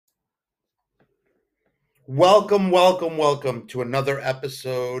Welcome to another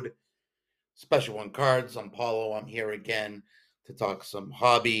episode. Special One Cards. I'm Paulo. I'm here again to talk some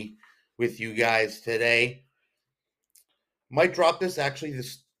hobby with you guys today. Might drop this actually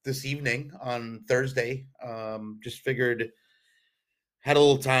this evening on Thursday. Just figured had a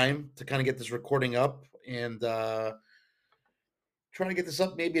little time to kind of get this recording up and trying to get this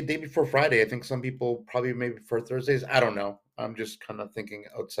up maybe a day before Friday. I think some people probably maybe prefer Thursdays. I don't know. I'm just kind of thinking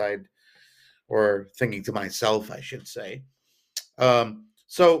outside or thinking to myself, I should say.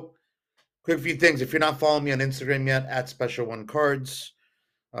 So quick few things. If you're not following me on Instagram yet, at Special One Cards,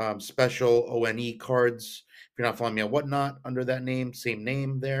 Special ONE Cards. If you're not following me on Whatnot under that name, same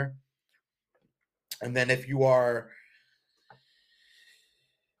name there. And then if you are,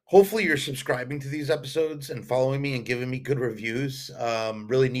 hopefully you're subscribing to these episodes and following me and giving me good reviews.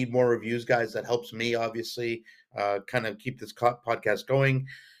 Really need more reviews, guys. That helps me, obviously, kind of keep this podcast going.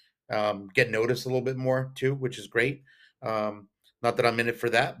 Get noticed a little bit more too, which is great. Not that I'm in it for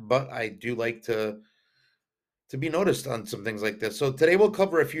that, but I do like to be noticed on some things like this. So today we'll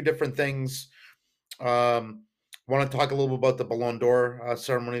cover a few different things. I want to talk a little bit about the Ballon d'Or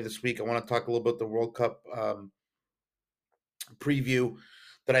ceremony this week. I want to talk a little bit about the World Cup preview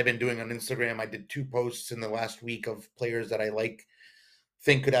that I've been doing on Instagram. I did 2 posts in the last week of players that I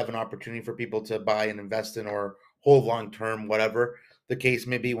think could have an opportunity for people to buy and invest in or hold long term, whatever the case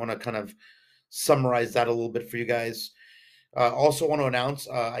may be. Want to kind of summarize that a little bit for you guys. Also want to announce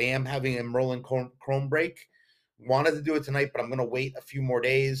I am having a Merlin Chrome break. Wanted to do it tonight, but I'm going to wait a few more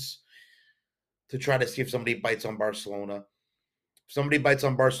days to try to see if somebody bites on Barcelona. If somebody bites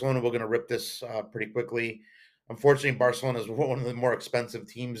on Barcelona, we're going to rip this pretty quickly. Unfortunately, Barcelona is one of the more expensive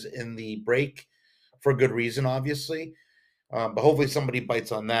teams in the break for good reason, obviously. But hopefully somebody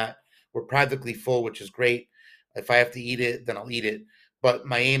bites on that. We're practically full, which is great. If I have to eat it, then I'll eat it. But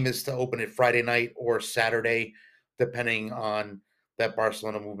my aim is to open it Friday night or Saturday, depending on that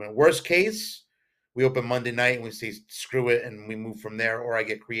Barcelona movement. Worst case, we open Monday night and we say screw it and we move from there, or I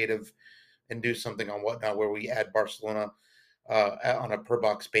get creative and do something on Whatnot where we add Barcelona on a per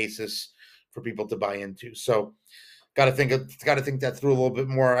box basis for people to buy into. So got to think that through a little bit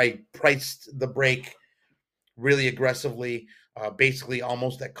more. I priced the break really aggressively, basically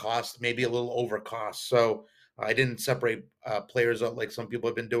almost at cost, maybe a little over cost. So I didn't separate players out like some people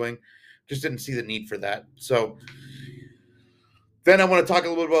have been doing. Just didn't see the need for that. So then I want to talk a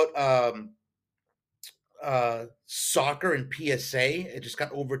little bit about soccer and PSA. It just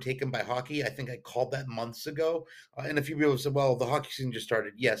got overtaken by hockey. I think I called that months ago. And a few people said, well, the hockey season just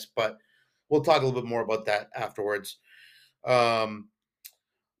started. Yes, but we'll talk a little bit more about that afterwards. I'm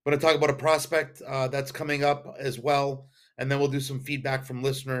going to talk about a prospect that's coming up as well. And then we'll do some feedback from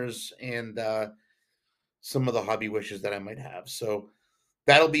listeners and some of the hobby wishes that I might have. So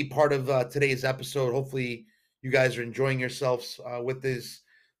that'll be part of today's episode. Hopefully, you guys are enjoying yourselves with these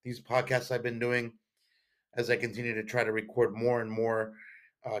podcasts I've been doing as I continue to try to record more and more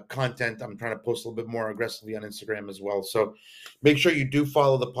content. I'm trying to post a little bit more aggressively on Instagram as well. So make sure you do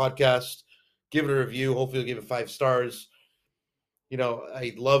follow the podcast, give it a review. Hopefully, you'll give it 5 stars.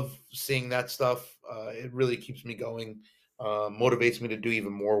 I love seeing that stuff. It really keeps me going, motivates me to do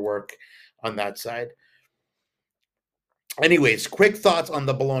even more work on that side. Anyways, quick thoughts on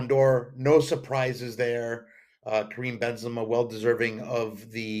the Ballon d'Or. No surprises there. Karim Benzema, well deserving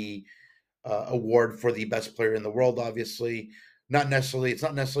of the award for the best player in the world. Obviously, it's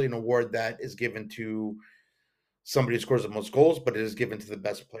not necessarily an award that is given to somebody who scores the most goals, but it is given to the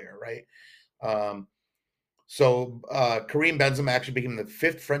best player, right? So Karim Benzema actually became the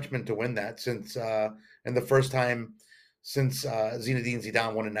 5th Frenchman to win that and the first time since Zinedine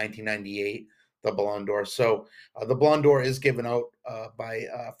Zidane won in 1998 the Ballon d'Or. So the Ballon d'Or is given out by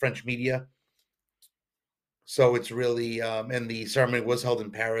French media. So it's really, and the ceremony was held in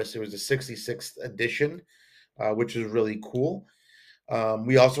Paris. It was the 66th edition, which is really cool.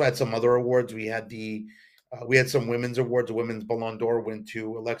 We also had some other awards. We had some women's awards. The women's Ballon d'Or went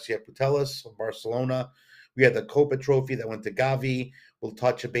to Alexia Putellas of Barcelona. We had the Copa Trophy that went to Gavi. We'll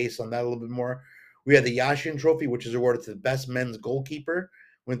touch a base on that a little bit more. We had the Yashin Trophy, which is awarded to the best men's goalkeeper,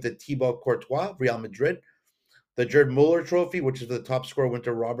 went to Thibaut Courtois, Real Madrid. The Gerd Muller Trophy, which is the top scorer, went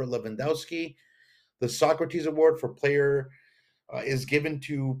to Robert Lewandowski. The Socrates Award for player is given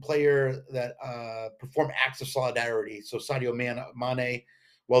to player that perform acts of solidarity. So Sadio Mane,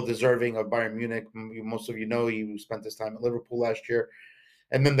 well deserving of Bayern Munich. Most of you know he spent his time at Liverpool last year.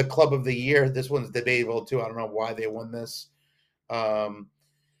 And then the Club of the Year. This one's debatable too. I don't know why they won this.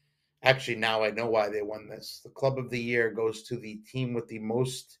 Actually, now I know why they won this. The Club of the Year goes to the team with the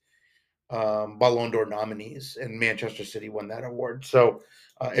most Ballon d'Or nominees, and Manchester City won that award. So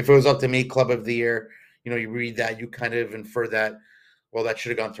if it was up to me, Club of the Year, you read that, you kind of infer that, well, that should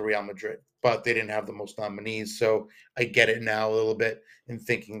have gone to Real Madrid, but they didn't have the most nominees. So I get it now a little bit in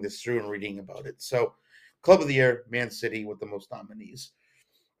thinking this through and reading about it. So Club of the Year, Man City with the most nominees.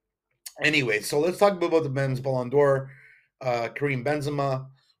 Anyway, so let's talk about the men's Ballon d'Or. Karim Benzema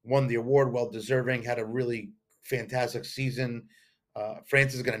won the award, well deserving, had a really fantastic season.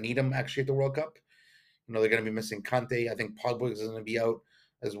 France is going to need him actually at the World Cup. They're going to be missing Kante. I think Pogba is going to be out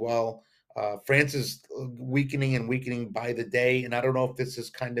as well. France is weakening and weakening by the day, and I don't know if this is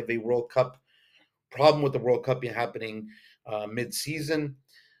kind of a World Cup problem with the World Cup happening mid-season.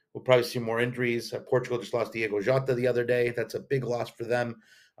 We'll probably see more injuries. Portugal just lost Diego Jota the other day. That's a big loss for them.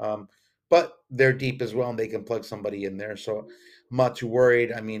 But they're deep as well, and they can plug somebody in there. So I'm not too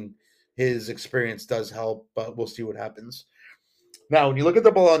worried. I mean, his experience does help, but we'll see what happens. Now, when you look at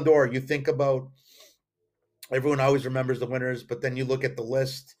the Ballon d'Or, you think about everyone always remembers the winners, but then you look at the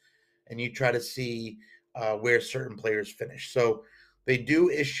list and you try to see where certain players finish. So they do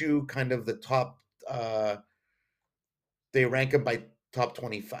issue kind of the top. They rank them by top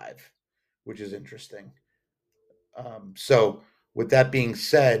 25, which is interesting. So with that being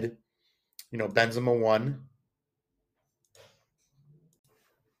said, Benzema won.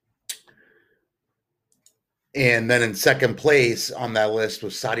 And then in second place on that list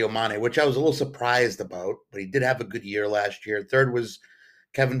was Sadio Mane, which I was a little surprised about, but he did have a good year last year. Third was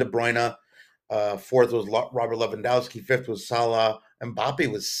Kevin De Bruyne. Fourth was Robert Lewandowski. Fifth was Salah.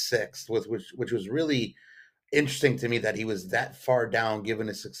 Mbappe was sixth, which was really interesting to me that he was that far down given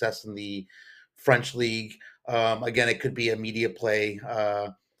his success in the French league. Again, it could be a media play.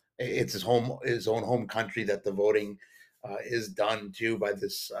 It's his own home country that the voting is done to by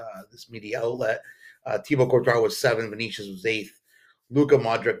this media outlet. Thibaut Courtois was 7, Vinicius was 8th, Luka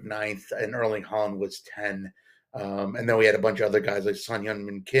Modric 9th, and Erling Haaland was 10. And then we had a bunch of other guys like Son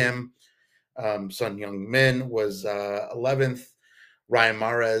Heung-min Kim. Son Heung-min was 11th. Ryan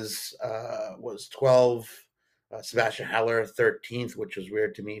Mahrez was 12. Sebastian Haller 13th, which was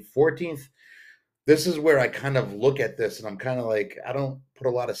weird to me. 14th. This is where I kind of look at this and I'm kind of like, I don't put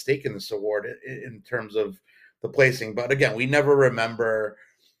a lot of stake in this award in terms of the placing. But again, we never remember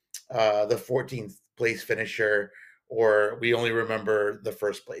the 14th place finisher, or we only remember the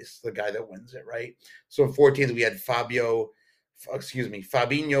first place, the guy that wins it, right? So in 14th, we had Fabinho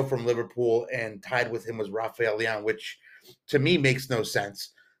from Liverpool, and tied with him was Rafael Leão, which to me makes no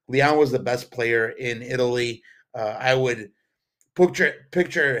sense. Leão was the best player in Italy. I would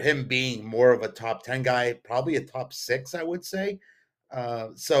picture him being more of a top 10 guy, probably a top 6, I would say.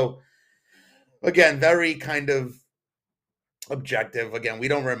 So again, very kind of objective. Again, we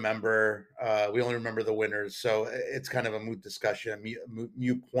don't remember. We only remember the winners, so it's kind of a moot discussion,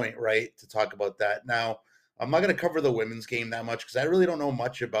 mute point, right? To talk about that. Now, I'm not going to cover the women's game that much because I really don't know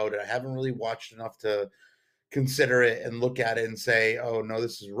much about it. I haven't really watched enough to consider it and look at it and say, "Oh no,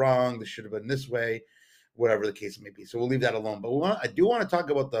 this is wrong. This should have been this way." Whatever the case may be. So we'll leave that alone. But I do want to talk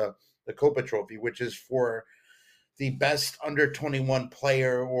about the Copa Trophy, which is for the best under 21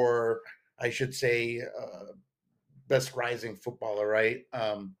 player, or I should say, best rising footballer, right?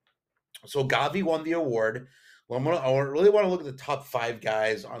 So Gavi won the award. Well, I really want to look at the top 5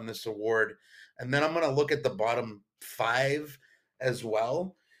 guys on this award, and then I'm going to look at the bottom 5 as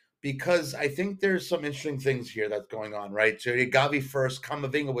well, because I think there's some interesting things here that's going on, right? So Gavi first,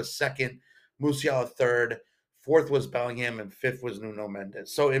 Camavinga was second, Musiala third, fourth was Bellingham, and fifth was Nuno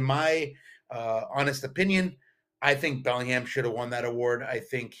Mendes. So in my honest opinion, I think Bellingham should have won that award. I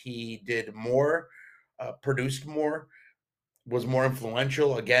think he did more, produced more, was more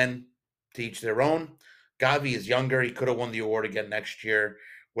influential. Again, to each their own. Gavi is younger. He could have won the award again next year,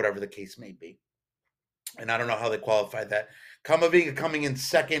 whatever the case may be. And I don't know how they qualified that. Camavinga coming in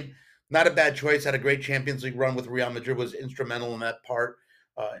second, not a bad choice. Had a great Champions League run with Real Madrid. Was instrumental in that part,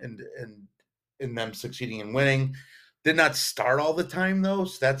 in them succeeding in winning. Did not start all the time though,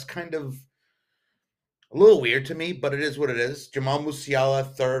 so that's kind of a little weird to me. But it is what it is. Jamal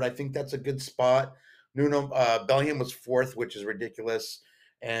Musiala third. I think that's a good spot. Bellingham was fourth, which is ridiculous,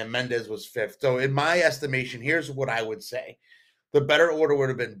 and Mendes was fifth. So in my estimation, here's what I would say: the better order would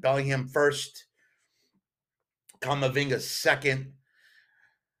have been Bellingham first, Camavinga second,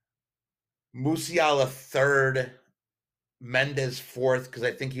 Musiala third, Mendes fourth, because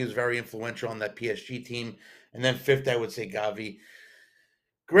I think he was very influential on that PSG team, and then fifth, I would say Gavi.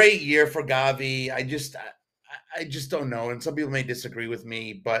 Great year for Gavi. I just don't know, and some people may disagree with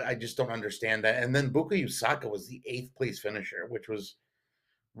me, but I just don't understand that. And then Bukayo Saka was the 8th place finisher, which was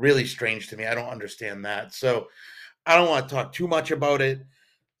really strange to me. I don't understand that. So I don't want to talk too much about it.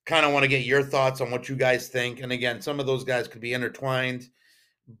 Kind of want to get your thoughts on what you guys think. And again, some of those guys could be intertwined,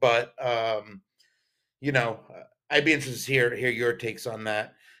 but you know, I'd be interested to hear your takes on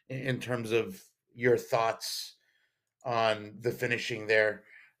that in terms of your thoughts on the finishing there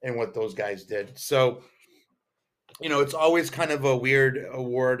and what those guys did. So, it's always kind of a weird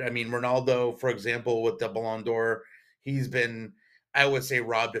award. I mean, Ronaldo, for example, with the Ballon d'Or, he's been, I would say,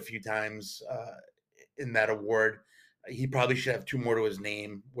 robbed a few times in that award. He probably should have two more to his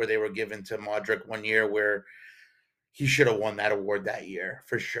name, where they were given to Modric one year, where he should have won that award that year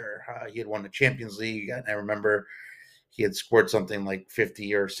for sure. He had won the Champions League, and I remember he had scored something like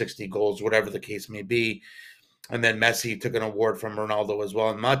 50 or 60 goals, whatever the case may be. And then Messi took an award from Ronaldo as well.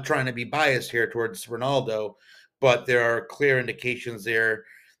 I'm not trying to be biased here towards Ronaldo, but there are clear indications there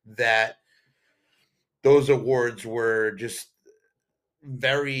that those awards were just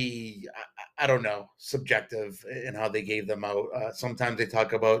very, I don't know, subjective in how they gave them out. Sometimes they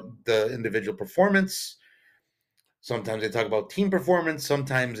talk about the individual performance. Sometimes they talk about team performance.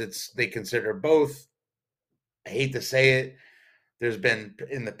 Sometimes they consider both. I hate to say it. There's been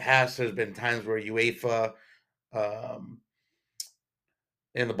in the past. There's been times where UEFA um,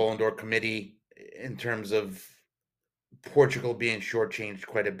 and the Ballon d'Or committee, in terms of Portugal being shortchanged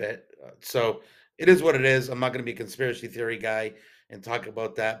quite a bit. So it is what it is. I'm not going to be a conspiracy theory guy and talk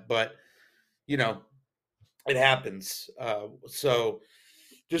about that, but you know, it happens. So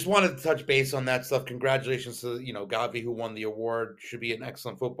just wanted to touch base on that stuff. Congratulations to Gavi, who won the award. Should be an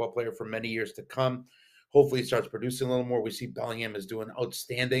excellent football player for many years to come. Hopefully, he starts producing a little more. We see Bellingham is doing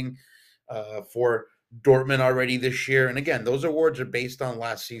outstanding for Dortmund already this year. And again, those awards are based on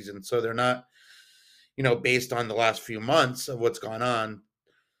last season, so they're not based on the last few months of what's gone on.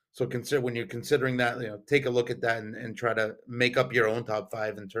 So consider when you're considering that, take a look at that and try to make up your own top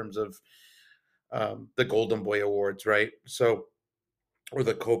five in terms of the Golden Boy Awards, right? So, or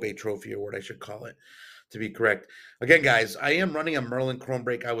the Kobe Trophy Award, I should call it, to be correct. Again, guys, I am running a Merlin Chrome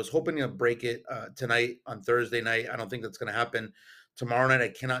break. I was hoping to break it tonight on Thursday night. I don't think that's going to happen. Tomorrow night, I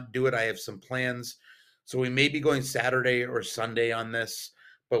cannot do it. I have some plans. So we may be going Saturday or Sunday on this,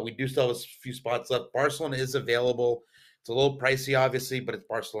 but we do still have a few spots left. Barcelona is available. It's a little pricey, obviously, but it's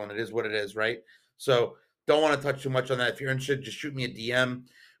Barcelona. It is what it is, right? So don't want to touch too much on that. If you're interested, just shoot me a DM.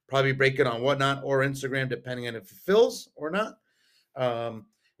 Probably break it on Whatnot or Instagram, depending on if it fills or not.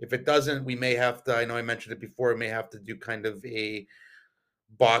 If it doesn't, we may have to, I know I mentioned it before, we may have to do kind of a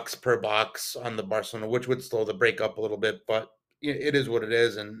box per box on the Barcelona, which would slow the break up a little bit, but it is what it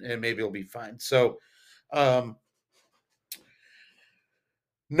is, and maybe it'll be fine. So,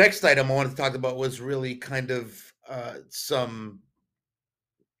 next item I wanted to talk about was really kind of some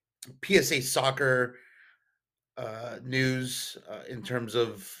PSA soccer news in terms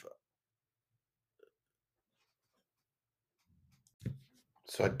of.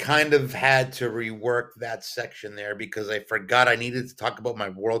 So I kind of had to rework that section there because I forgot I needed to talk about my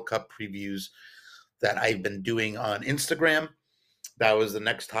World Cup previews that I've been doing on Instagram. That was the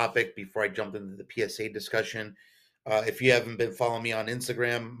next topic before I jumped into the PSA discussion. If you haven't been following me on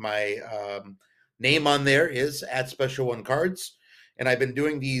Instagram, my name on there is at Special One Cards, and I've been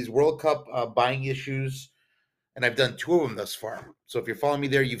doing these World Cup buying issues, and I've done two of them thus far. So if you're following me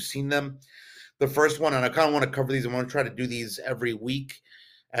there, you've seen them. The first one, and I kind of want to cover these. I want to try to do these every week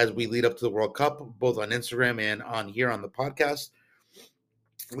as we lead up to the World Cup, both on Instagram and on here on the podcast.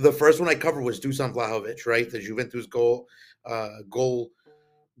 The first one I covered was Dusan Vlahovic, right? The Juventus goal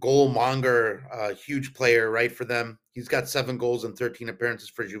monger, huge player, right, for them. He's got 7 goals and 13 appearances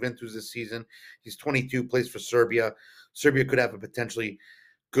for Juventus this season. He's 22, plays for Serbia. Serbia could have a potentially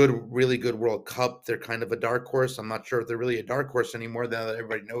really good World Cup. They're kind of a dark horse. I'm not sure if they're really a dark horse anymore now that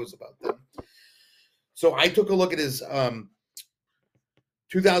everybody knows about them. So I took a look at his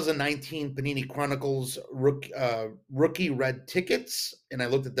 2019 Panini Chronicles rookie red tickets, and I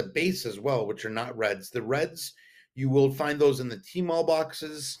looked at the base as well, which are not reds. The reds, you will find those in the Tmall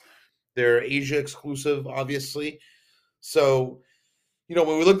boxes. They're Asia exclusive, obviously. So, when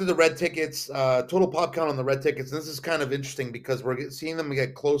we looked at the red tickets, total pop count on the red tickets, and this is kind of interesting because we're seeing them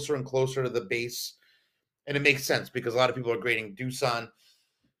get closer and closer to the base, and it makes sense because a lot of people are grading Dusan.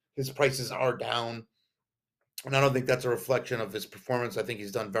 His prices are down. And I don't think that's a reflection of his performance. I think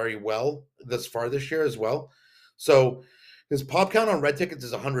he's done very well thus far this year as well. So his pop count on red tickets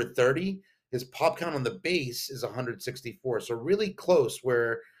is 130. His pop count on the base is 164. So really close,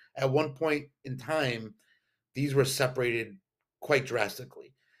 where at one point in time, these were separated quite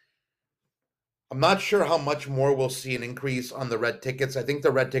drastically. I'm not sure how much more we'll see an increase on the red tickets. I think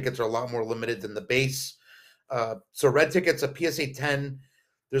the red tickets are a lot more limited than the base. So red tickets, a PSA 10,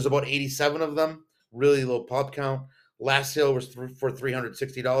 there's about 87 of them. Really low pop count. Last sale was for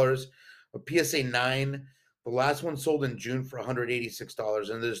 $360. A PSA 9, the last one sold in June for $186,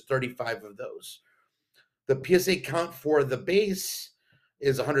 and there's 35 of those. The PSA count for the base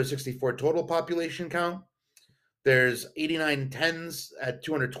is 164 total population count. There's 89 tens at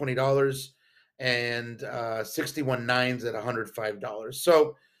 $220 and 61 nines at $105.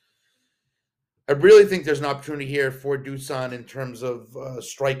 So I really think there's an opportunity here for Dusan in terms of a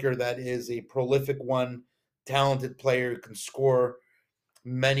striker that is a prolific one, talented player, can score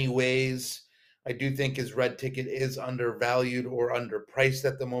many ways. I do think his red ticket is undervalued or underpriced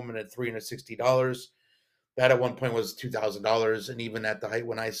at the moment at $360. That at one point was $2,000, and even at the height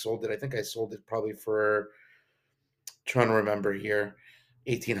when I sold it, I think I sold it probably for, trying to remember here,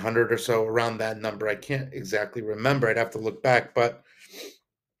 1,800 or so, around that number. I can't exactly remember. I'd have to look back, but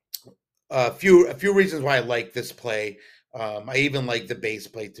a few reasons why I like this play. I even like the base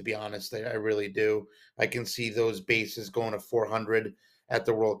play, to be honest. I really do. I can see those bases going to 400 at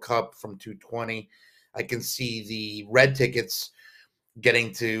the World Cup from 220. I can see the red tickets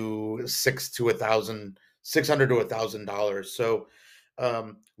getting to 600 to $1,000. So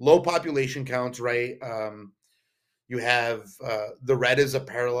low population counts, right? You have the red is a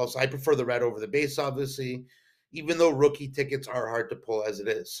parallel. So I prefer the red over the base, obviously, even though rookie tickets are hard to pull as it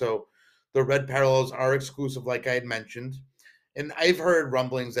is. So the red parallels are exclusive, like I had mentioned. And I've heard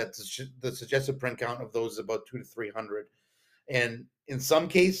rumblings that the suggested print count of those is about 200 to 300. And in some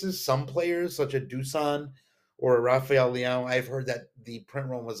cases, some players, such as Dusan or Rafael Leão, I've heard that the print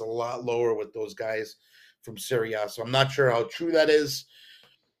run was a lot lower with those guys from Serie A. So I'm not sure how true that is.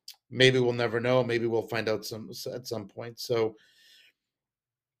 Maybe we'll never know. Maybe we'll find out at some point. So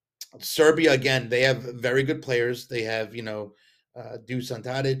Serbia, again, they have very good players. They have, Dusan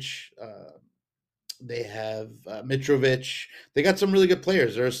Tadic. They have Mitrovic. They got some really good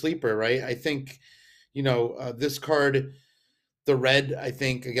players. They're a sleeper, right? I think, this card, the red, I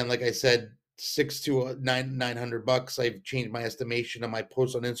think, again, like I said, 900 bucks. I've changed my estimation on my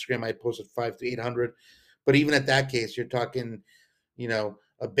post on Instagram. I posted 500 to 800, but even at that case, you're talking,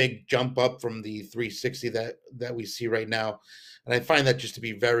 a big jump up from the 360 that we see right now, and I find that just to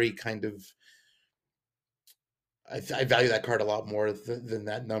be very kind of. I value that card a lot more than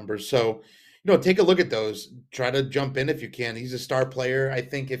that number. So, take a look at those. Try to jump in if you can. He's a star player. I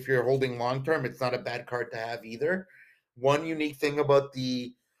think if you're holding long term, it's not a bad card to have either. One unique thing about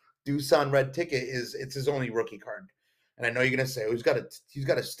the Dusan red ticket is it's his only rookie card. And I know you're gonna say, oh, he's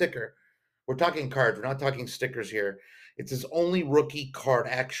got a sticker. We're talking cards, we're not talking stickers here. It's his only rookie card,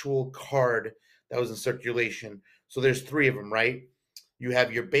 actual card that was in circulation. So there's three of them, right? You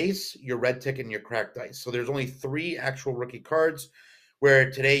have your base, your red ticket, and your cracked dice. So there's only three actual rookie cards.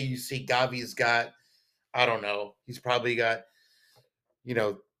 Where today you see Gavi's got, I don't know, he's probably got,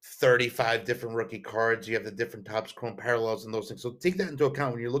 35 different rookie cards. You have the different Topps Chrome parallels and those things. So take that into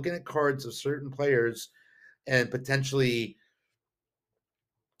account when you're looking at cards of certain players and potentially,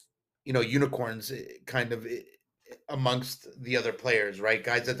 unicorns kind of amongst the other players, right?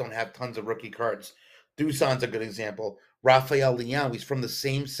 Guys that don't have tons of rookie cards. Dusan's a good example. Rafael Leão, he's from the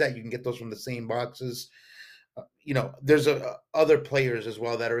same set. You can get those from the same boxes. There's other players as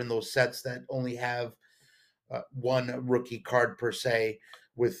well that are in those sets that only have one rookie card per se,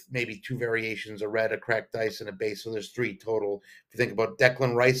 with maybe two variations: a red, a cracked dice, and a base. So there's three total. If you think about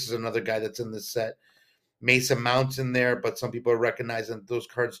Declan Rice is another guy that's in this set. Mason Mount's in there, but some people are recognizing those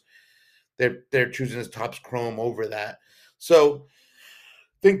cards. They're choosing his Topps Chrome over that. So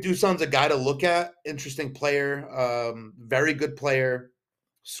I think Dusan's a guy to look at. Interesting player, very good player,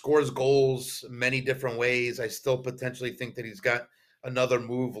 scores goals many different ways. I still potentially think that he's got another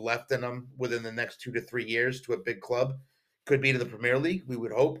move left in him within the next 2 to 3 years to a big club. Could be to the Premier League, we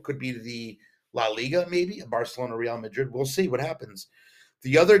would hope. Could be to the La Liga, maybe, Barcelona, Real Madrid. We'll see what happens.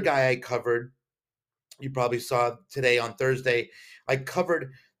 The other guy I covered, you probably saw today on Thursday, I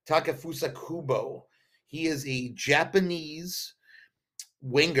covered Takefusa Kubo. He is a Japanese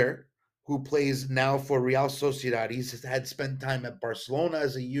winger who plays now for Real Sociedad. He's had spent time at Barcelona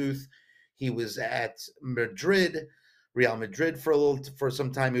as a youth. He was at Real Madrid for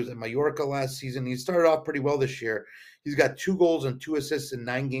some time. He was at Mallorca last season. He started off pretty well this year. He's got 2 goals and 2 assists in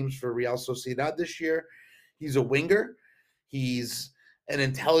 9 games for Real Sociedad this year. He's a winger. He's an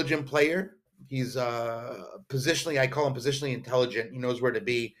intelligent player. He's positionally, I call him positionally intelligent. He knows where to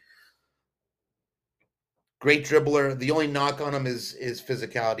be. Great dribbler. The only knock on him is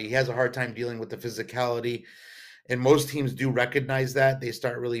physicality. He has a hard time dealing with the physicality, and most teams do recognize that. They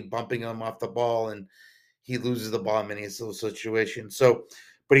start really bumping him off the ball, and he loses the ball in many of those situations. So,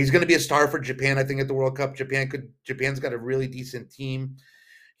 but he's going to be a star for Japan, I think, at the World Cup. Japan's got a really decent team.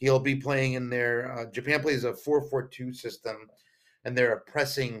 He'll be playing in their Japan plays a 4-4-2 system, and they're a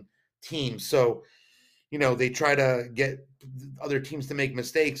pressing team. So they try to get other teams to make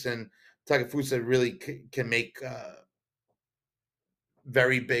mistakes, and Takefusa really can make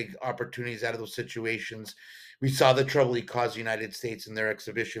very big opportunities out of those situations. We saw the trouble he caused the United States in their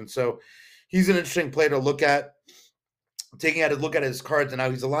exhibition. So he's an interesting player to look at. Taking a look at his cards, and now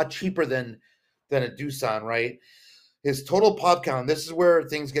he's a lot cheaper than a Doosan, right? His total pop count, this is where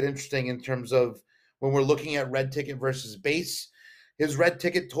things get interesting in terms of when we're looking at red ticket versus base. His red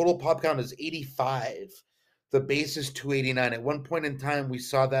ticket total pop count is 85. The base is 289. At one point in time, we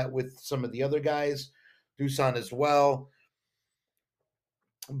saw that with some of the other guys, Doosan as well.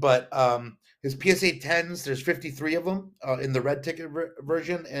 But his PSA 10s, there's 53 of them in the red ticket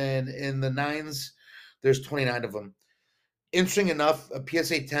version, and in the 9s, there's 29 of them. Interesting enough, a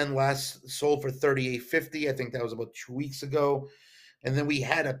PSA 10 last sold for $38.50. I think that was about 2 weeks ago. And then we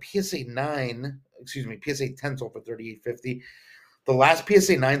had a PSA 9, PSA 10 sold for $38.50. The last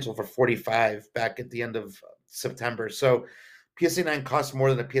PSA 9 sold for $45 back at the end of September. So PSA 9 costs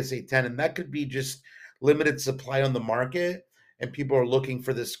more than a PSA 10, and that could be just limited supply on the market, and people are looking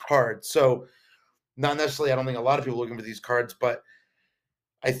for this card. So not necessarily, I don't think a lot of people are looking for these cards, but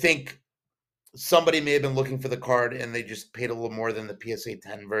I think somebody may have been looking for the card and they just paid a little more than the PSA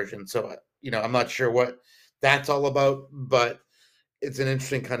 10 version. So, I'm not sure what that's all about, but it's an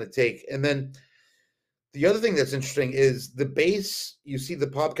interesting kind of take. And then the other thing that's interesting is the base. You see the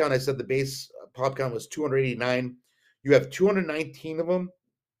pop count. I said the base pop count was 289. You have 219 of them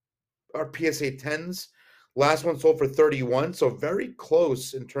are PSA 10s. Last one sold for 31. So very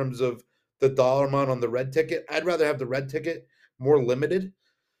close in terms of the dollar amount on the red ticket. I'd rather have the red ticket more limited,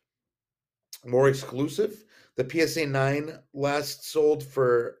 more exclusive. The PSA 9 last sold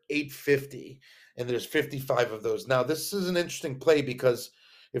for $850, and there's 55 of those. Now, this is an interesting play because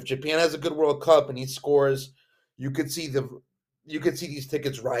if Japan has a good World Cup and he scores, you could see these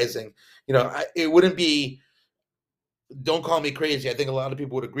tickets rising. It wouldn't be, don't call me crazy. I think a lot of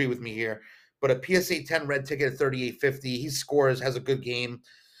people would agree with me here, but a PSA 10 red ticket at 38.50, he scores, has a good game,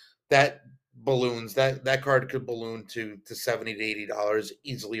 that balloons, that card could balloon to $70 to $80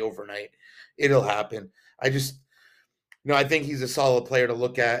 easily overnight. It'll happen. I think he's a solid player to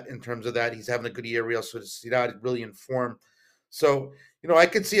look at in terms of that. He's having a good year. Real Sociedad, really in form. So, I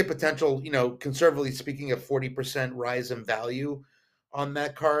could see a potential, conservatively speaking, a 40% rise in value on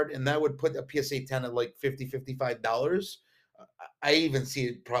that card. And that would put a PSA 10 at like $50, $55. I even see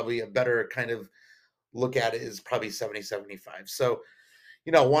it probably a better kind of look at it is probably 70, 75. So,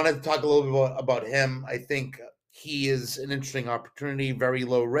 wanted to talk a little bit about him. I think he is an interesting opportunity, very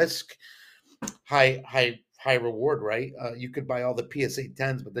low risk, high reward, right? You could buy all the PSA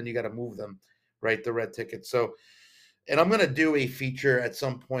 10s, but then you got to move them, right? The red tickets. So, and I'm going to do a feature at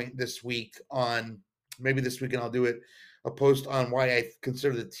some point this week maybe this weekend I'll do it, a post on why I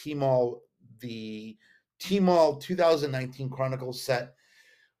consider the Tmall 2019 Chronicles set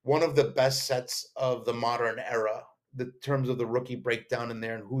one of the best sets of the modern era, the terms of the rookie breakdown in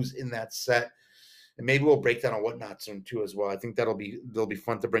there and who's in that set. And maybe we'll break down on whatnot soon too as well. I think they'll be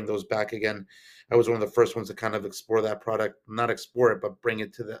fun to bring those back again. I was one of the first ones to kind of explore that product, not explore it, but bring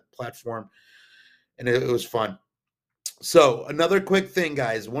it to that platform. And it was fun. So another quick thing,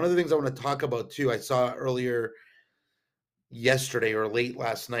 guys. One of the things I want to talk about too, I saw earlier yesterday or late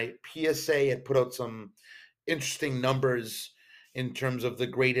last night, PSA had put out some interesting numbers in terms of the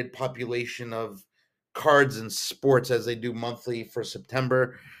graded population of cards and sports as they do monthly for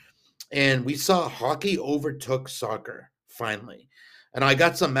September. And we saw hockey overtook soccer finally. And I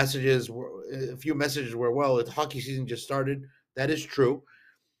got some messages, a few messages where, well, the hockey season just started. That is true.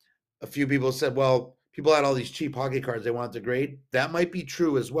 A few people said, well, people had all these cheap hockey cards they wanted to grade. That might be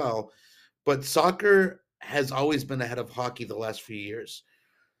true as well. But soccer has always been ahead of hockey the last few years.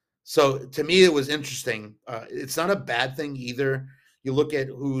 So to me, it was interesting. It's not a bad thing either. You look at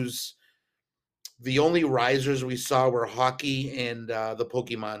who's the only risers we saw were hockey and the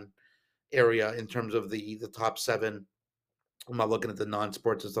Pokemon area in terms of the top seven. I'm not looking at the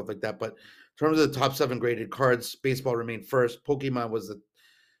non-sports and stuff like that, but in terms of the top 7 graded cards, baseball remained first. Pokemon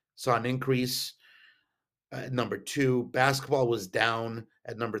saw an increase at number 2. Basketball was down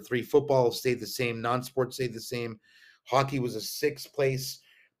at number 3. Football stayed the same. Non-sports stayed the same. Hockey was a 6th place.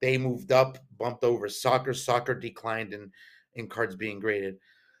 They moved up, bumped over soccer. Soccer declined in cards being graded.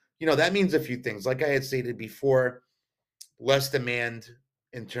 That means a few things. Like I had stated before, less demand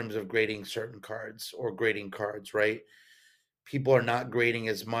in terms of grading certain cards or grading cards, right? People are not grading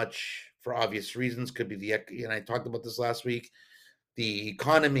as much for obvious reasons. Could be and I talked about this last week. The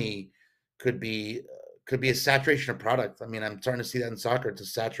economy could be a saturation of product. I mean, I'm starting to see that in soccer. It's a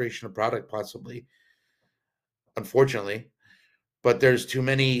saturation of product, possibly, unfortunately. But there's too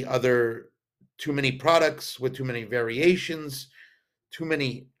too many products with too many variations, too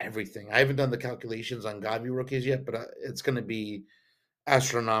many everything. I haven't done the calculations on Gavi rookies yet, but it's going to be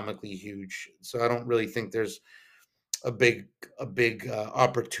astronomically huge. So I don't really think there's a big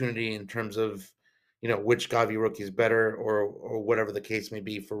opportunity in terms of which Gavi rookie is better or whatever the case may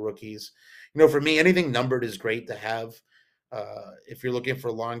be for rookies. For me, anything numbered is great to have. If you're looking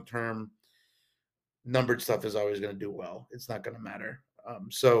for long term, numbered stuff is always going to do well. It's not going to matter.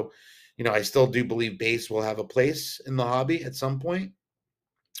 So, I still do believe base will have a place in the hobby at some point.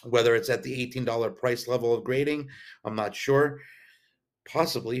 Whether it's at the $18 price level of grading, I'm not sure.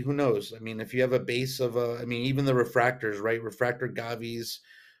 Possibly, who knows? I mean, if you have a base of even the refractors, right? Refractor Gavis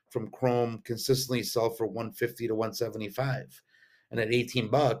from Chrome consistently sell for 150 to 175, and at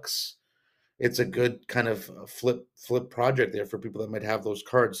 $18, it's a good kind of flip project there for people that might have those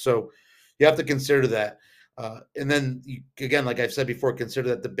cards. So you have to consider that. And then again, like I've said before, consider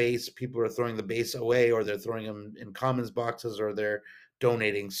that the base, people are throwing the base away, or they're throwing them in commons boxes, or they're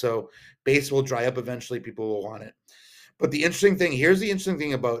donating. So base will dry up eventually. People will want it. But here's the interesting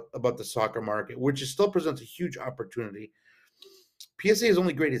thing about the soccer market, which still presents a huge opportunity. PSA has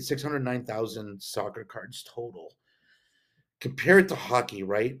only graded 609,000 soccer cards total. Compare it to hockey,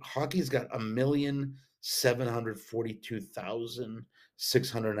 right? Hockey's got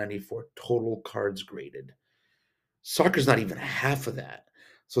 1,742,694 total cards graded. Soccer's not even half of that.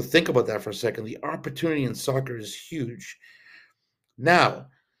 So think about that for a second. The opportunity in soccer is huge. Now,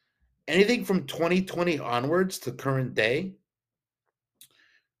 anything from 2020 onwards to current day,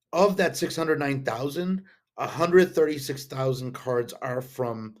 of that 609,000, 136,000 cards are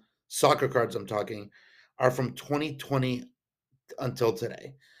from soccer cards. I'm talking are from 2020 until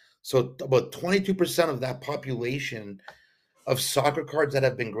today. So about 22% of that population of soccer cards that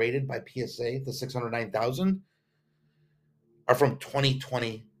have been graded by PSA, the 609,000, are from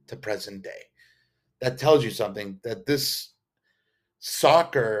 2020 to present day. That tells you something, that this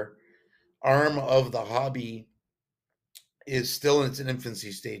soccer arm of the hobby is still in its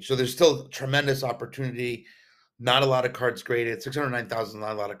infancy stage. So there's still tremendous opportunity. Not a lot of cards graded. 609,000,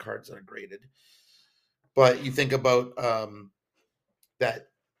 not a lot of cards that are graded. But you think about that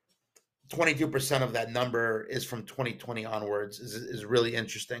 22% of that number is from 2020 onwards is really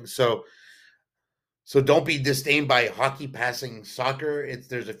interesting. So don't be disdained by hockey passing soccer.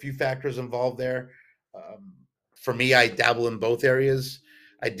 There's a few factors involved there. For me, I dabble in both areas.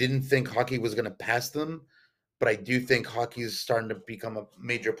 I didn't think hockey was going to pass them, but I do think hockey is starting to become a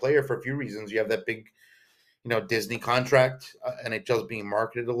major player for a few reasons. You have that big, Disney contract, NHL's being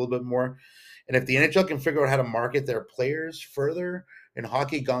marketed a little bit more. And if the NHL can figure out how to market their players further, and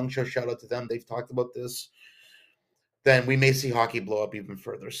Hockey Gong Show, shout out to them, they've talked about this, then we may see hockey blow up even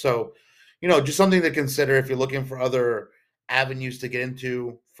further. So, just something to consider if you're looking for other avenues to get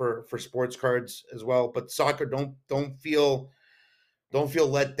into for sports cards as well. But soccer, don't feel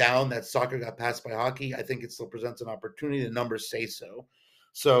let down that soccer got passed by hockey. I think it still presents an opportunity. The numbers say so.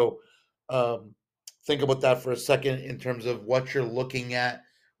 So think about that for a second in terms of what you're looking at,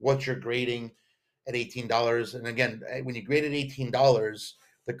 what you're grading at $18. And again, when you grade at $18,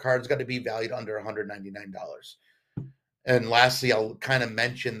 the card's got to be valued under $199. And lastly, I'll kind of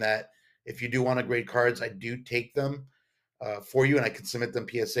mention that if you do want to grade cards, I do take them for you, and I can submit them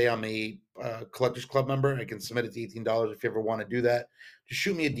PSA. I'm a Collectors Club member. I can submit it to $18 if you ever want to do that. Just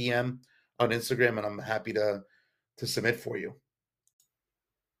shoot me a DM on Instagram, and I'm happy to submit for you.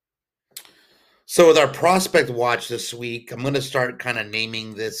 So with our prospect watch this week, I'm going to start kind of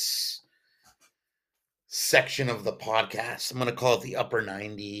naming this section of the podcast. I'm going to call it the Upper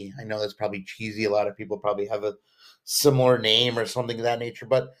 90. I know that's probably cheesy. A lot of people probably have a similar name or something of that nature,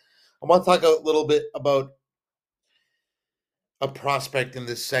 but I want to talk a little bit about a prospect in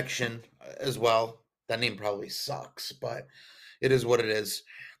this section as well. That name probably sucks, but it is what it is.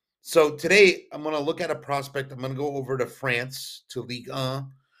 So today I'm going to look at a prospect. I'm going to go over to France, to Ligue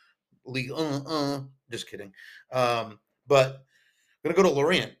 1. Just kidding. But I'm going to go to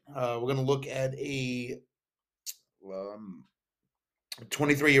Lorient. We're going to look at a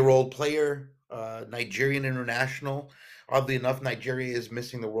 23-year-old player, Nigerian international. Oddly enough, Nigeria is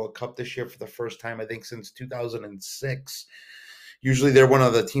missing the World Cup this year for the first time, I think, since 2006. Usually they're one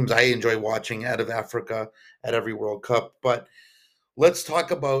of the teams I enjoy watching out of Africa at every World Cup. But let's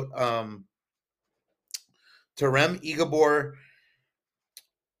talk about Terem Igabor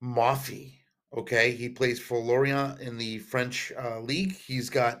Mafi. Okay, he plays for Lorient in the French league. He's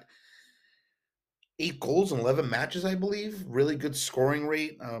got 8 goals in 11 matches, I believe. Really good scoring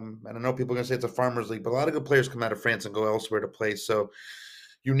rate. And I know people are going to say it's a farmer's league, but a lot of good players come out of France and go elsewhere to play. So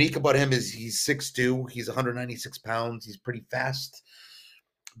unique about him is he's 6'2". He's 196 pounds. He's pretty fast.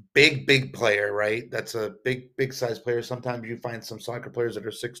 big player, right? That's a big size player. Sometimes you find some soccer players that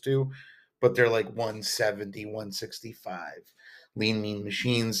are 6'2", but they're like 170, 165, lean, mean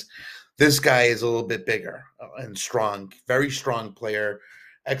machines. This guy is a little bit bigger and strong, very strong player,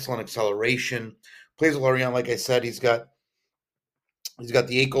 excellent acceleration. Plays with Lorient, like I said, he's got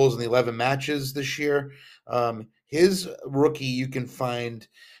the 8 goals in the 11 matches this year. His rookie you can find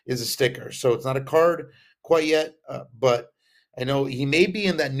is a sticker, so it's not a card quite yet, but I know he may be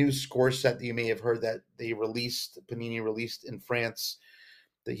in that new score set that you may have heard that Panini released in France.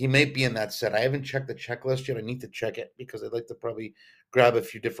 That he may be in that set. I haven't checked the checklist yet. I need to check it because I'd like to probably grab a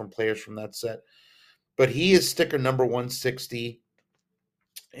few different players from that set. But he is sticker number 160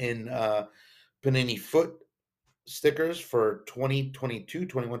 in Panini Foot stickers for 2022,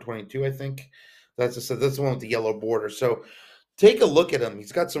 21-22, I think. That's the one with the yellow border. So take a look at him.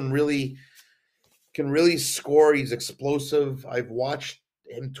 He's got some can really score. He's explosive. I've watched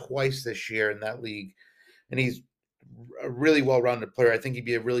him twice this year in that league, and he's a really well-rounded player. I think he'd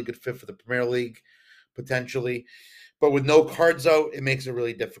be a really good fit for the Premier League potentially. But with no cards out, it makes it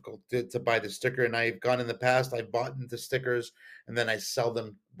really difficult to buy the sticker. And I've gone in the past, I've bought into stickers and then I sell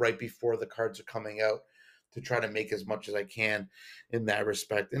them right before the cards are coming out to try to make as much as I can in that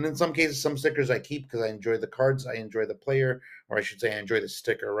respect. And in some cases, some stickers I keep because I enjoy the cards, I enjoy the player, or I should say, I enjoy the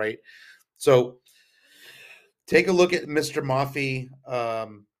sticker, right? So take a look at Mr. Mafi.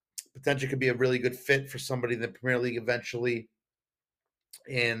 Potentially could be a really good fit for somebody in the Premier League eventually.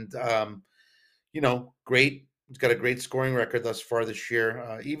 And great. He's got a great scoring record thus far this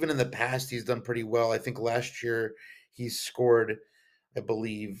year. Even in the past, he's done pretty well. I think last year he scored, I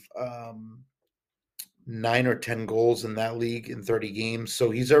believe, 9 or 10 goals in that league in 30 games. So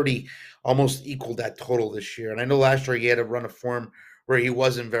he's already almost equaled that total this year. And I know last year he had a run of form where he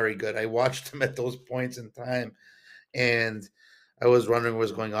wasn't very good. I watched him at those points in time, and I was wondering what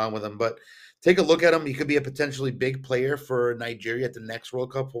was going on with him. But take a look at him. He could be a potentially big player for Nigeria at the next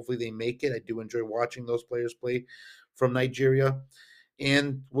World Cup. Hopefully they make it. I do enjoy watching those players play from Nigeria.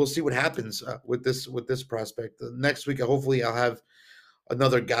 And we'll see what happens with this prospect. Next week, hopefully I'll have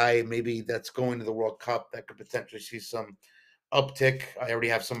another guy maybe that's going to the World Cup that could potentially see some uptick. I already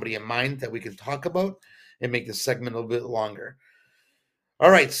have somebody in mind that we can talk about and make this segment a little bit longer. All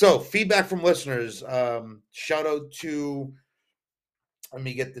right, so feedback from listeners. Shout out to, let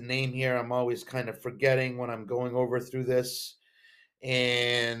me get the name here. I'm always kind of forgetting when I'm going over through this.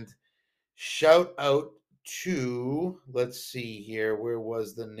 And shout out to, let's see here. Where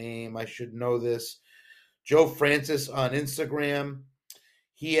was the name? I should know this. Joe Francis on Instagram.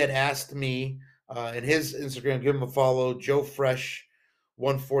 He had asked me in his Instagram, give him a follow, Joe Fresh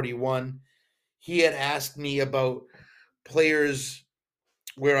 141. He had asked me about players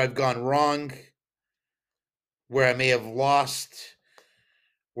where I've gone wrong, where I may have lost,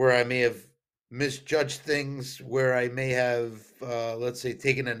 where I may have misjudged things, where I may have, let's say,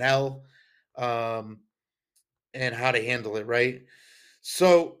 taken an L, and how to handle it, right?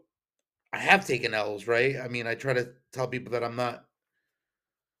 So I have taken L's, right? I mean, I try to tell people that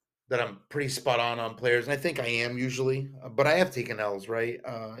I'm pretty spot on players, and I think I am usually, but I have taken L's, right?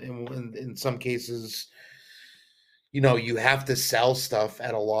 In some cases, you have to sell stuff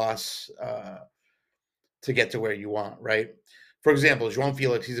at a loss to get to where you want, right? For example, João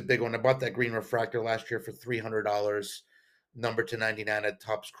Felix, he's a big one. I bought that green refractor last year for $300, number to 99 at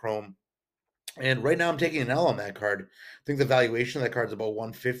Topps Chrome. And right now I'm taking an L on that card. I think the valuation of that card is about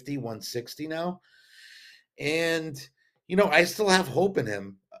 150, 160 now. And, I still have hope in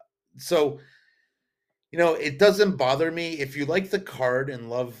him. So, it doesn't bother me if you like the card and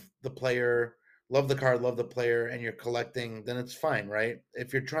love the player, love the card, love the player, and you're collecting, then it's fine, right?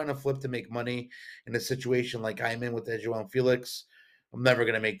 If you're trying to flip to make money in a situation like I'm in with João Felix, I'm never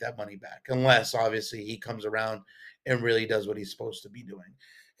going to make that money back unless obviously he comes around and really does what he's supposed to be doing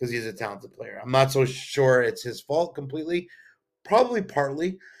because he's a talented player. I'm not so sure it's his fault completely. Probably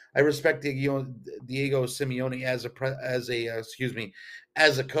partly. I respect Diego Simeone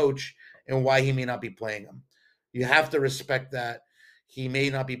as a coach and why he may not be playing him. You have to respect that he may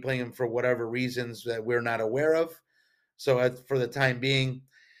not be playing him for whatever reasons that we're not aware of. So for the time being,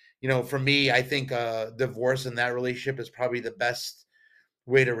 for me, I think divorce in that relationship is probably the best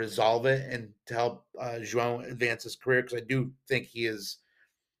way to resolve it and to help João advance his career because I do think he is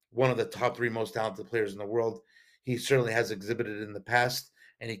one of the top 3 most talented players in the world. He certainly has exhibited in the past,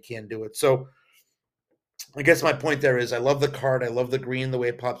 and he can do it. So I guess my point there is I love the card. I love the green, the way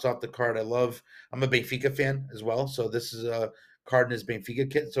it pops off the card. I'm a Benfica fan as well. So this is a card in his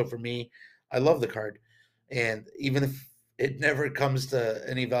Benfica kit. So for me, I love the card. And even if it never comes to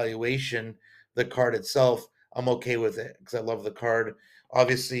an evaluation, the card itself, I'm okay with it because I love the card.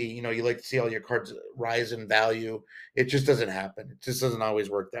 Obviously, you like to see all your cards rise in value. It just doesn't happen. It just doesn't always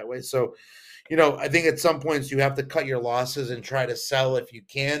work that way. So, I think at some points you have to cut your losses and try to sell if you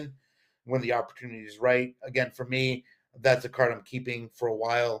can when the opportunity is right. Again, for me, that's a card I'm keeping for a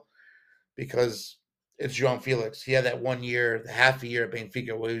while because it's João Felix. He had that 1 year, half a year at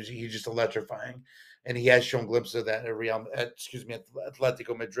Benfica where he's just electrifying, and he has shown glimpses of that at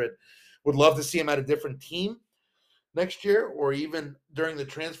Atletico Madrid. Would love to see him at a different team next year, or even during the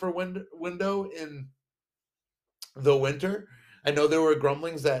transfer window in the winter. I know there were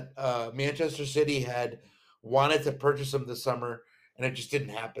grumblings that Manchester City had wanted to purchase him this summer, and it just didn't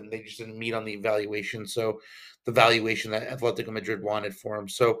happen. They just didn't meet on the valuation. So the valuation that Atletico Madrid wanted for him.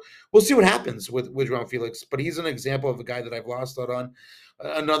 So we'll see what happens with João Felix. But he's an example of a guy that I've lost out on.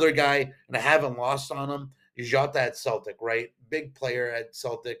 Another guy, and I haven't lost on him, is Jota at Celtic, right? Big player at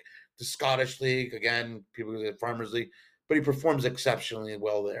Celtic, the Scottish League, again, people at Farmers League, but he performs exceptionally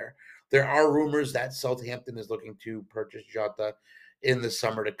well there. There are rumors that Southampton is looking to purchase Jota in the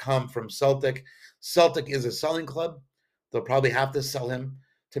summer to come from Celtic. Celtic is a selling club. They'll probably have to sell him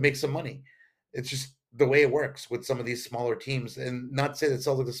to make some money. It's just the way it works with some of these smaller teams. And not to say that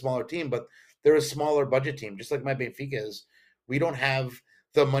Celtic's a smaller team, but they're a smaller budget team, just like my Benfica is. We don't have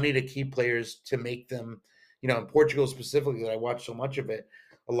the money to keep players to make them, in Portugal specifically, that I watch so much of it.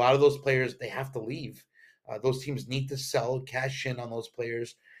 A lot of those players, they have to leave. Those teams need to sell, cash in on those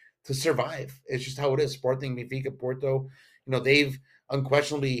players to survive. It's just how it is. Sporting, Benfica, Porto, they've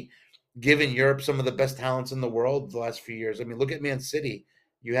unquestionably given Europe some of the best talents in the world the last few years. I mean, look at Man City.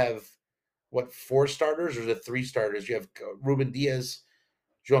 You have what, four starters or is it three starters? You have Ruben Diaz,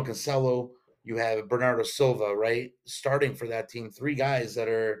 João Cancelo, you have Bernardo Silva, right? Starting for that team. Three guys that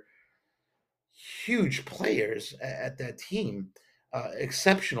are huge players at that team,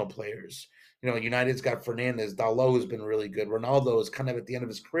 exceptional players. United's got Fernandez. Dalot has been really good. Ronaldo is kind of at the end of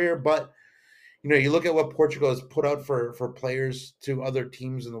his career, but you look at what Portugal has put out for players to other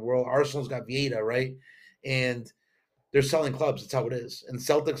teams in the world. Arsenal's got Vieira, right? And they're selling clubs. That's how it is. And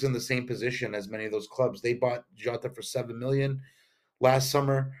Celtic's in the same position as many of those clubs. They bought Jota for 7 million last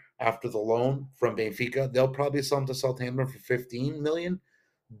summer after the loan from Benfica. They'll probably sell him to Southampton for 15 million,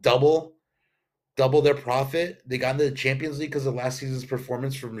 double their profit. They got into the Champions League because of last season's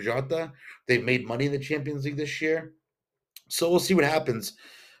performance from Jota. They've made money in the Champions League this year. So we'll see what happens.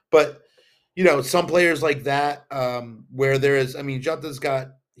 But some players like that, where there is, I mean,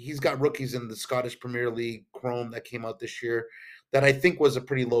 he's got rookies in the Scottish Premier League Chrome that came out this year that I think was a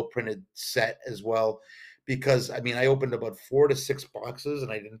pretty low printed set as well. Because I mean, I opened about 4 to 6 boxes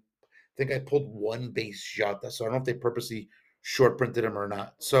and I didn't think I pulled one base Jota. So I don't know if they purposely short printed him or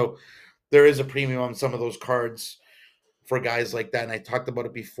not. So there is a premium on some of those cards for guys like that. And I talked about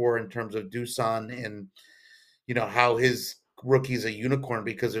it before in terms of Dusan and how his rookie's a unicorn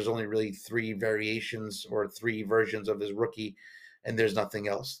because there's only really 3 variations or 3 versions of his rookie, and there's nothing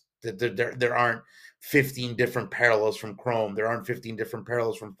else. There aren't 15 different parallels from Chrome. There aren't 15 different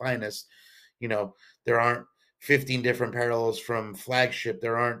parallels from Finest. There aren't 15 different parallels from Flagship.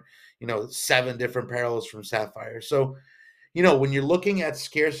 There aren't 7 different parallels from Sapphire. So when you're looking at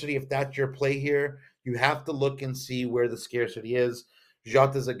scarcity, if that's your play here, you have to look and see where the scarcity is.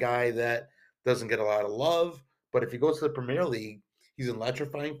 Jota's a guy that doesn't get a lot of love, but if he goes to the Premier League, he's an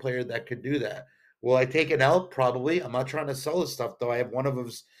electrifying player that could do that. Will I take an L? Probably. I'm not trying to sell his stuff though. I have one of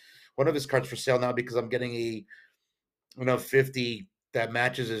his cards for sale now because I'm getting a 50 that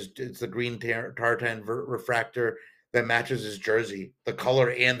matches it's the green tartan refractor that matches his jersey, the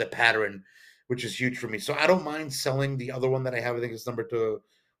color and the pattern, which is huge for me. So I don't mind selling the other one that I have. I think it's number to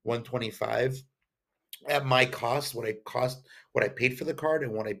 125 at my cost, what I paid for the card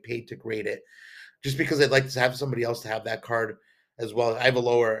and what I paid to grade it, just because I'd like to have somebody else to have that card as well. I have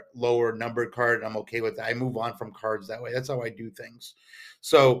a lower numbered card and I'm okay with that. I move on from cards that way. That's how I do things.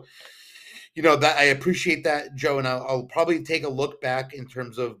 So that I appreciate that, Joe, and I'll probably take a look back in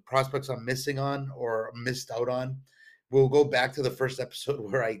terms of prospects I'm missing on or missed out on. We'll go back to the first episode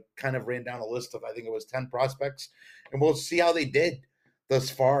where I kind of ran down a list of, I think it was 10 prospects, and we'll see how they did thus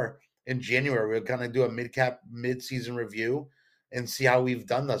far in January. We'll kind of do a mid-season review and see how we've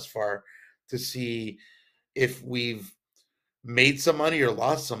done thus far to see if we've made some money or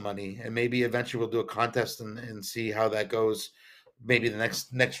lost some money, and maybe eventually we'll do a contest and see how that goes. Maybe the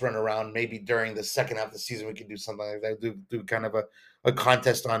next run around, maybe during the second half of the season, we can do something like that. Do kind of a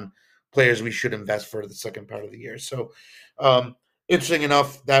contest on players we should invest for the second part of the year. So, interesting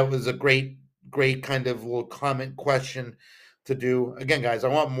enough, that was a great kind of little comment question to do. Again, guys, I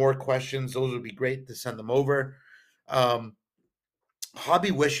want more questions. Those would be great to send them over.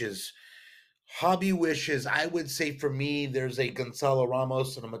 Hobby wishes. Hobby wishes, I would say for me, there's a Gonzalo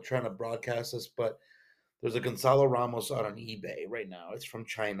Ramos, and I'm trying to broadcast this, but there's a Gonzalo Ramos out on eBay right now. It's from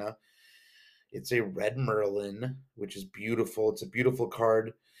China. It's a red Merlin, which is beautiful. It's a beautiful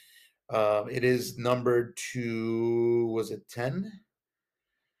card. It is numbered to, was it 10?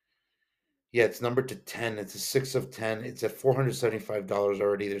 Yeah, it's numbered to 10. It's a 6 of 10. It's at $475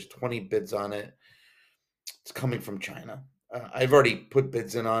 already. There's 20 bids on it. It's coming from China. I've already put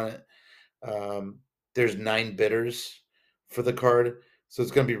bids in on it. Um, there's 9 bidders for the card. So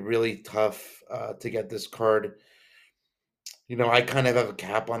it's going to be really tough to get this card. I kind of have a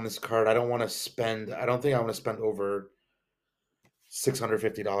cap on this card. I don't think I want to spend over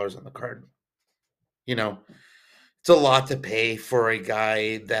 $650 on the card. You know, it's a lot to pay for a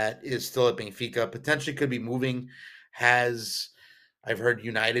guy that is still at Benfica, potentially could be moving. Has I've heard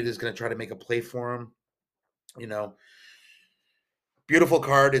United is going to try to make a play for him. You know, beautiful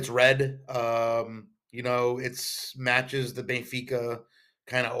card. It's red. It's matches the Benfica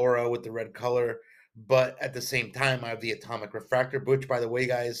kind of aura with the red color, but at the same time, I have the atomic refractor, which, by the way,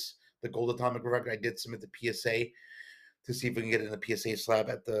 guys, the gold atomic refractor, I did submit the PSA to see if we can get it in the PSA slab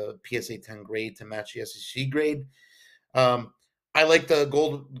at the PSA 10 grade to match the SEC grade. Um, I like the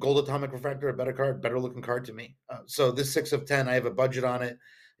gold atomic refractor, a better card, better looking card to me. So this 6 of 10, I have a budget on it.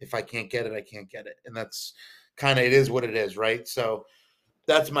 If I can't get it, I can't get it, and that's kind of, it is what it is, right? So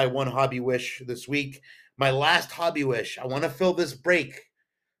that's my one hobby wish this week. My last hobby wish, I want to fill this break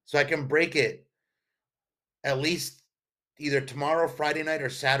so I can break it at least either tomorrow, Friday night, or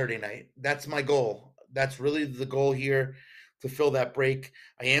Saturday night. That's my goal. That's really the goal here, to fill that break.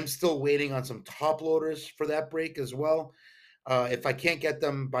 I am still waiting on some top loaders for that break as well. If I can't get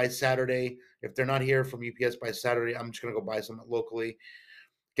them by Saturday, if they're not here from UPS by Saturday, I'm just going to go buy some locally.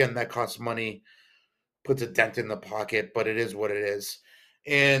 Again, that costs money, puts a dent in the pocket, but it is what it is.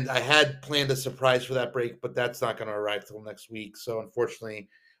 And I had planned a surprise for that break, but that's not going to arrive till next week. So unfortunately,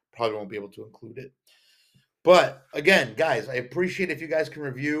 probably won't be able to include it. But again, guys, I appreciate if you guys can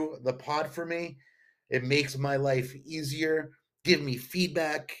review the pod for me. It makes my life easier. Give me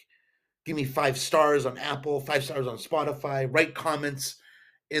feedback. Give me 5 stars on Apple, 5 stars on Spotify. Write comments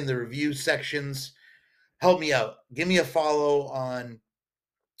in the review sections. Help me out. Give me a follow on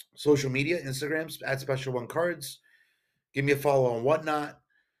social media, Instagram at Special One Cards. Give me a follow on Whatnot.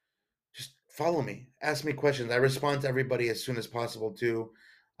 Just follow me. Ask me questions. I respond to everybody as soon as possible too.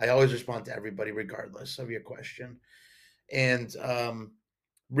 I always respond to everybody regardless of your question. And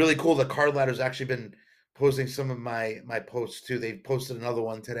really cool. The Card Ladder's actually been posting some of my posts too. They've posted another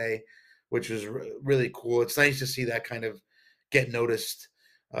one today, which was really cool. It's nice to see that kind of get noticed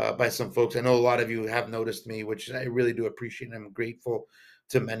by some folks. I know a lot of you have noticed me, which I really do appreciate. I'm grateful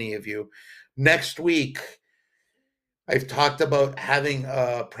to many of you. Next week, I've talked about having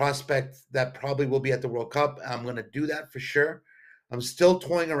a prospect that probably will be at the World Cup. I'm going to do that for sure. I'm still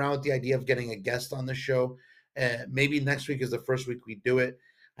toying around with the idea of getting a guest on the show. Maybe next week is the first week we do it.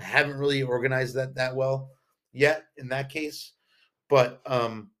 I haven't really organized that well yet in that case, but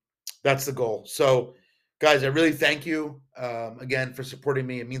that's the goal. So, guys, I really thank you again for supporting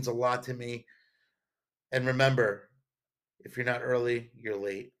me. It means a lot to me. And remember, if you're not early, you're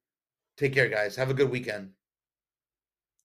late. Take care, guys. Have a good weekend.